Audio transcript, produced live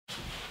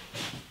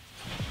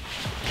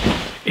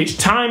It's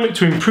time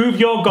to improve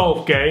your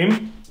golf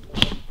game,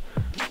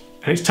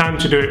 and it's time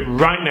to do it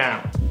right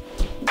now.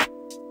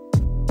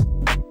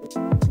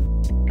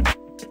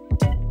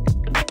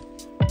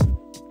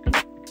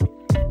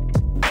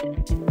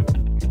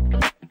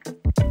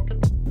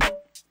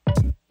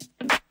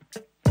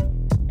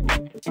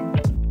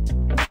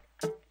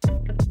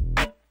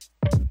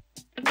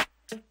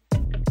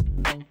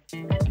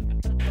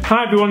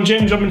 Hi everyone,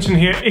 James Robinson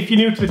here. If you're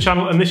new to the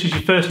channel and this is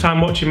your first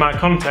time watching my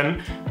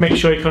content, make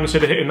sure you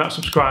consider hitting that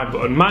subscribe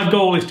button. My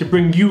goal is to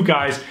bring you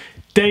guys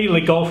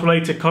daily golf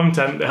related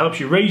content that helps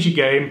you raise your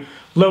game,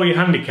 lower your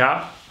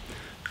handicap,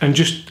 and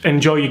just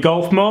enjoy your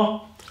golf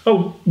more.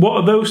 Oh, what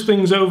are those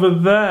things over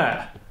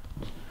there?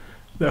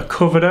 They're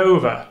covered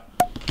over.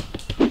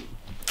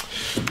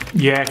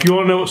 Yeah, if you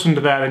want to know what's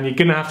under there, then you're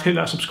going to have to hit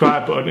that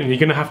subscribe button and you're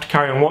going to have to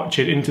carry on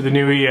watching into the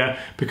new year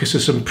because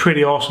there's some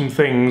pretty awesome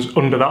things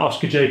under that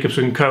Oscar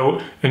Jacobson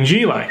coat and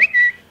gilet.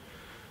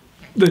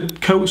 The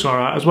coat's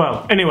alright as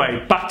well.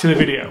 Anyway, back to the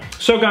video.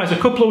 So guys, a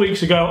couple of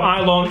weeks ago I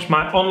launched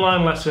my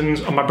online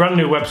lessons on my brand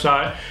new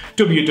website,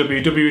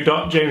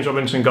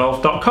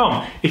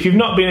 www.jamesrobinsongolf.com. If you've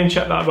not been and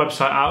checked that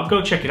website out,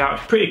 go check it out.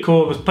 It's pretty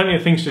cool. There's plenty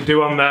of things to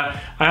do on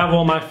there. I have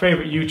all my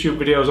favourite YouTube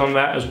videos on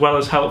there, as well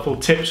as helpful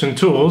tips and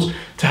tools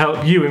to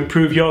help you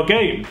improve your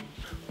game.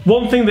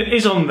 One thing that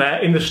is on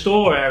there in the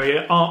store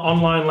area are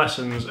online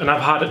lessons, and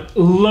I've had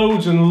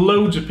loads and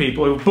loads of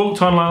people who've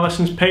booked online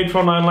lessons, paid for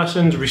online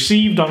lessons,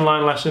 received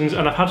online lessons,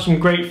 and I've had some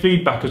great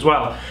feedback as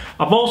well.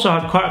 I've also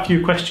had quite a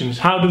few questions.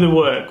 How do they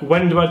work?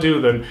 When do I do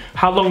them?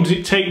 How long does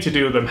it take to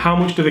do them? How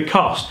much do they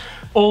cost?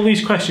 All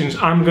these questions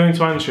I'm going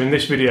to answer in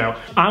this video.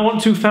 I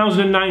want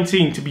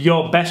 2019 to be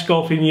your best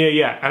golfing year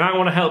yet, and I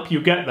want to help you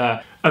get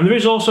there. And there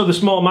is also the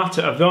small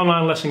matter of the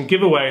online lesson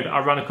giveaway that I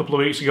ran a couple of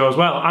weeks ago as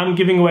well. I'm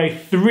giving away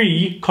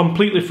 3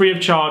 completely free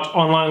of charge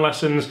online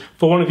lessons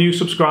for one of you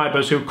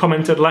subscribers who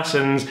commented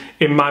lessons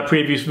in my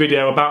previous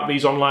video about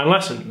these online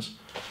lessons.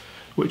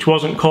 Which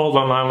wasn't called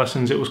online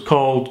lessons, it was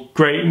called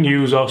great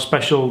news or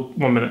special,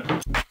 1 minute.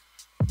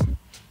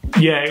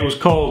 Yeah, it was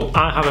called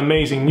I have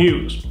amazing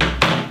news.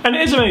 And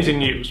it is amazing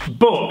news,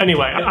 but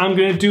anyway, I'm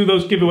going to do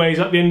those giveaways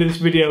at the end of this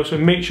video, so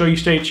make sure you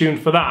stay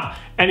tuned for that.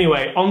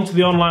 Anyway, on to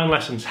the online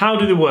lessons. How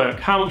do they work?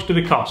 How much do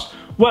they cost?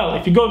 Well,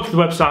 if you go to the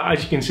website,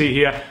 as you can see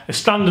here, a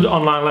standard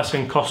online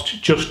lesson costs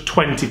just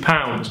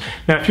 £20.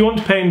 Now, if you want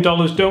to pay in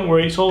dollars, don't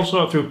worry, it's all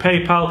sorted through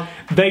PayPal.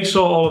 They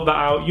sort all of that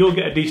out. You'll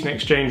get a decent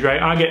exchange rate.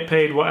 I get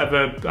paid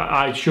whatever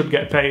I should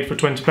get paid for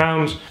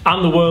 £20,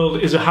 and the world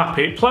is a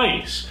happy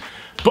place.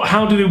 But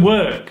how do they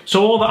work?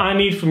 So all that I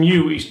need from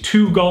you is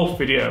 2 golf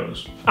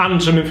videos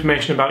and some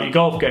information about your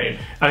golf game.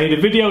 I need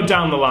a video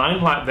down the line,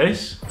 like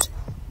this,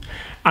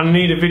 and I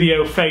need a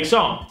video face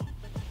on,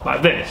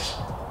 like this.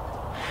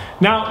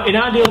 Now, in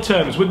ideal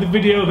terms, with the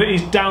video that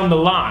is down the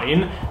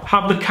line,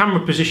 have the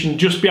camera position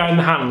just behind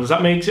the hands.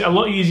 That makes it a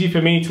lot easier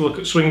for me to look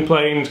at swing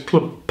planes,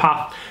 club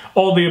path,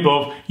 all the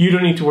above. You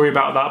don't need to worry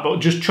about that, but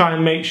just try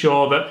and make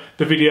sure that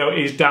the video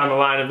is down the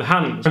line of the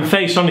hands. And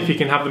face on, if you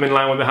can have them in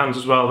line with the hands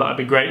as well, that'd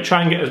be great.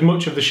 Try and get as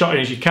much of the shot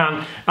in as you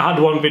can. I had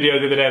one video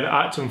the other day that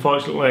I had to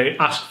unfortunately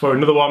ask for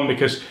another one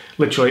because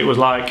literally it was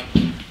like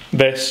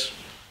this.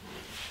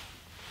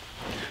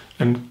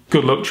 And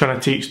good luck trying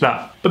to teach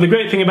that. But the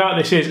great thing about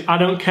this is I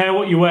don't care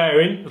what you're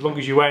wearing, as long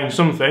as you're wearing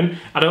something.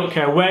 I don't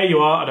care where you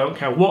are, I don't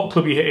care what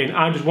club you're hitting,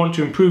 I just want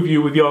to improve you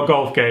with your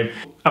golf game.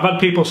 I've had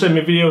people send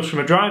me videos from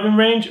a driving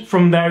range,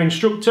 from their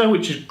instructor,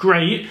 which is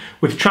great,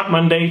 with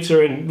TrackMan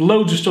data and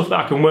loads of stuff that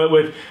I can work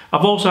with.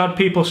 I've also had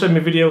people send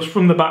me videos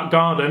from the back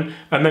garden,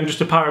 and then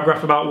just a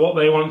paragraph about what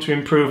they want to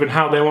improve and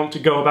how they want to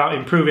go about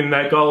improving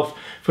their golf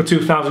for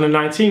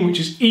 2019, which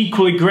is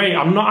equally great.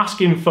 I'm not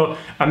asking for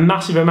a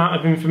massive amount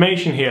of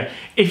information here.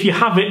 If you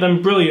have it,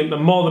 then brilliant, the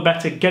more the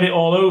better, get it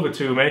all over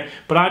to me.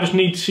 But I just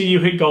need to see you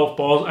hit golf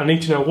balls, I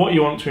need to know what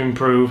you want to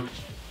improve.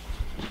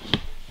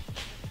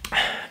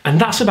 And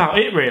that's about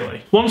it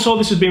really. Once all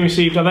this has been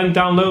received, I then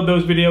download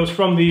those videos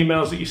from the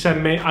emails that you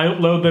send me. I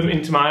upload them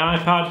into my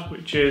iPad,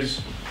 which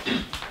is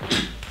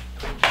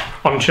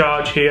on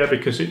charge here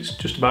because it's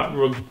just about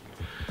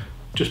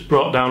just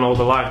brought down all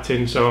the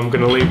lighting, so I'm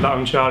going to leave that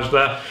on charge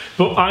there.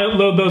 But I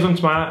upload those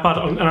onto my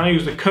iPad and I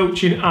use the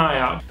Coaching Eye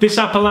app. This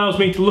app allows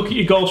me to look at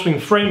your golf swing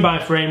frame by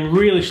frame,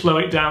 really slow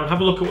it down,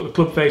 have a look at what the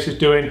club face is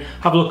doing,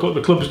 have a look at what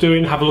the club's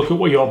doing, have a look at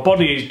what your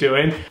body is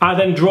doing. I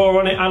then draw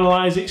on it,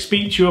 analyse it,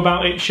 speak to you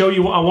about it, show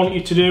you what I want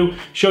you to do,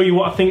 show you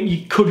what I think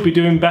you could be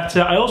doing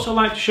better. I also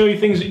like to show you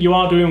things that you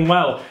are doing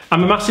well.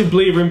 I'm a massive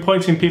believer in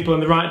pointing people in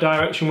the right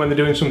direction when they're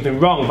doing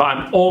something wrong, but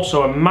I'm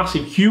also a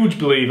massive, huge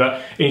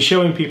believer in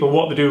showing people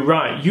what they do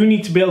right. You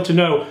need to be able to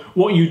know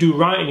what you do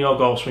right in your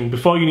golf swing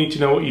before you need to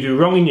know what you do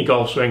wrong in your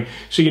golf swing,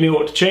 so you know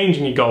what to change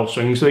in your golf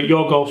swing so that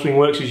your golf swing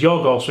works as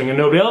your golf swing and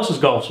nobody else's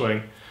golf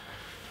swing.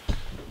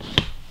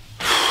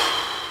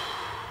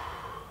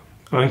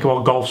 I think I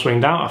got golf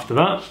swinged out after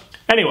that.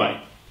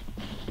 Anyway,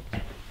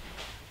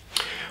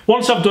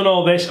 Once I've done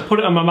all this, I put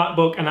it on my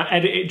MacBook and I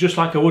edit it just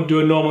like I would do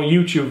a normal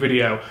YouTube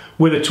video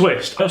with a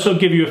twist. I also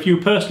give you a few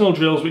personal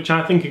drills which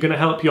I think are going to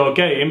help your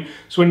game,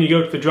 so when you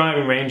go to the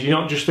driving range you're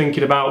not just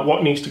thinking about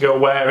what needs to go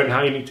where and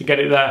how you need to get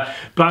it there.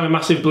 But I'm a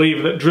massive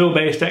believer that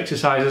drill-based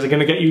exercises are going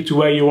to get you to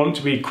where you want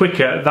to be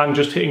quicker than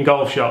just hitting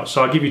golf shots.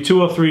 So I'll give you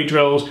 2 or 3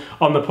 drills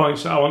on the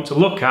points that I want to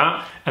look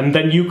at, and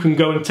then you can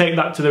go and take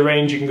that to the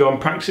range. You can go and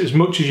practice as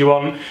much as you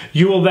want.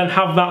 You will then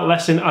have that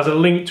lesson as a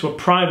link to a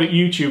private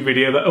YouTube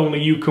video that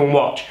only you can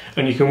watch,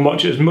 and you can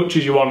watch it as much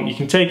as you want. You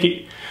can take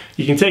it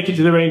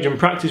to the range and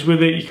practice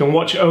with it. You can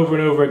watch it over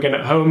and over again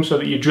at home so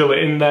that you drill it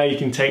in there. You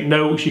can take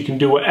notes, you can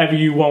do whatever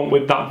you want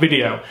with that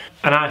video.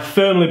 And I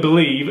firmly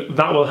believe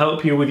that will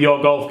help you with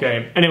your golf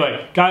game.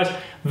 Anyway, guys,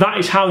 that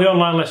is how the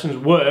online lessons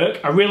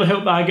work. I really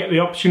hope that I get the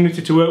opportunity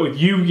to work with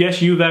you.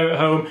 Yes, you there at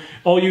home,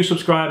 all you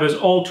subscribers,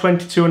 all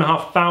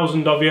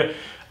 22,500 of you.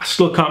 I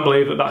still can't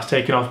believe that that's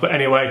taken off. But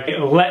anyway,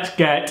 let's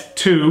get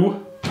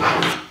to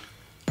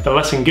the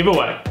lesson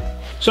giveaway.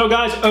 So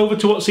guys, over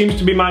to what seems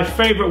to be my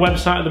favourite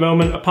website at the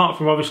moment, apart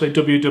from obviously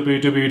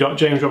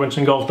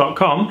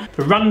www.jamesrobinsongolf.com,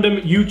 the random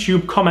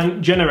YouTube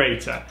comment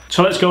generator.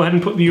 So let's go ahead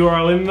and put the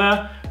URL in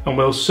there and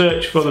we'll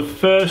search for the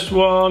first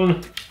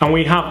one. And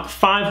we have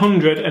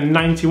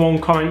 591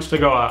 comments to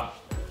go at.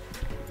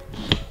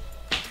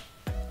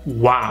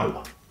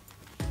 Wow.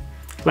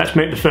 Let's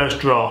make the first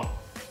draw.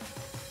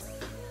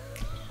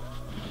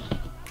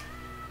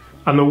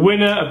 And the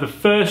winner of the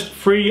first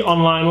free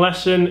online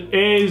lesson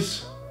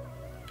is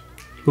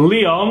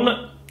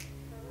Leon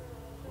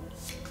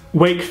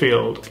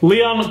Wakefield.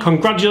 Leon,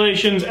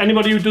 congratulations.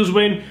 Anybody who does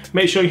win,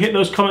 make sure you hit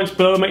those comments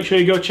below. Make sure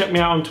you go check me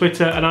out on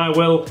Twitter, and I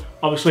will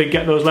obviously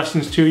get those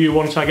lessons to you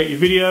once I get your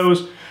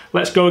videos.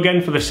 Let's go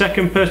again for the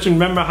second person.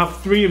 Remember, I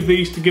have 3 of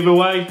these to give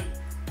away.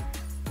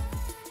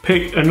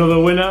 Pick another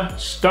winner.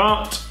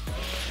 Start.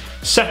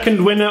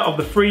 Second winner of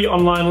the free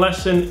online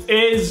lesson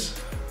is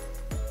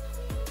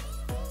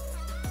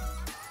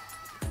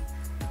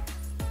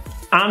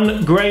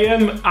Anne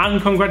Graham. Anne,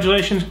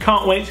 congratulations.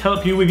 Can't wait to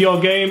help you with your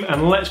game.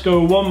 And let's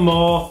go one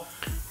more.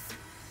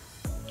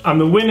 And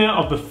the winner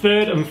of the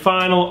third and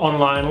final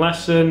online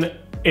lesson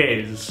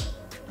is...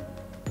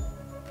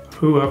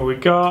 who have we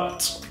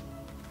got?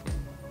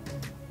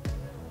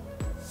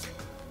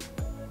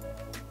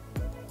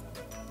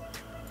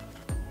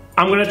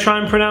 I'm going to try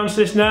and pronounce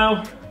this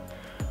now.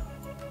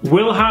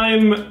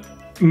 Wilhelm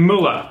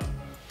Muller.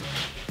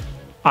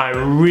 I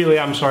really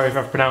am sorry if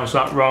I've pronounced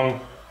that wrong,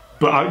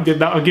 but I'll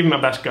give it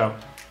my best go.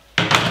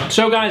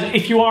 So guys,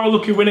 if you are a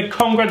lucky winner,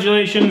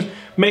 congratulations.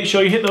 Make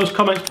sure you hit those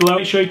comments below.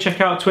 Make sure you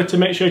check out Twitter,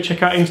 make sure you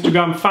check out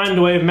Instagram. Find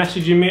a way of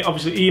messaging me,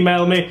 obviously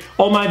email me.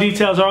 All my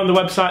details are on the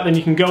website, then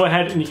you can go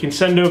ahead and you can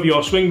send over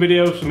your swing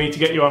videos for me to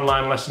get your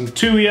online lesson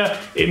to you.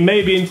 It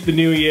may be into the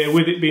new year,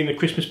 with it being the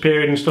Christmas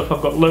period and stuff.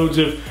 I've got loads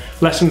of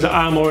lessons that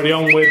I'm already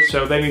on with,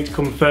 so they need to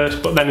come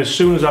first. But then as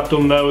soon as I've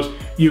done those,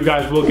 you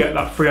guys will get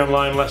that free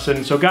online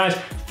lesson. So guys,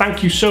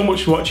 thank you so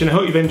much for watching. I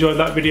hope you've enjoyed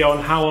that video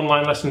on how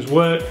online lessons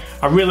work.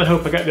 I really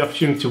hope I get the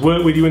opportunity to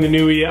work with you in the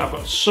new year. I've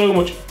got so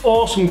much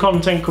awesome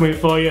content coming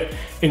for you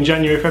in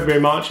January,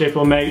 February, March,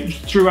 April, May,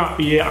 throughout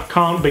the year. I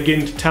can't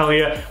begin to tell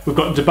you. We've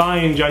got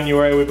Dubai in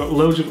January, we've got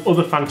loads of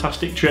other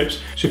fantastic trips.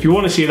 So if you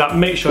want to see that,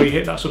 make sure you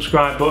hit that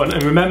subscribe button.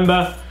 And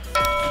remember,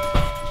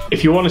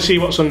 if you want to see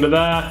what's under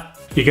there,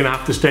 you're going to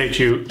have to stay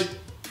tuned.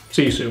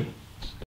 See you soon.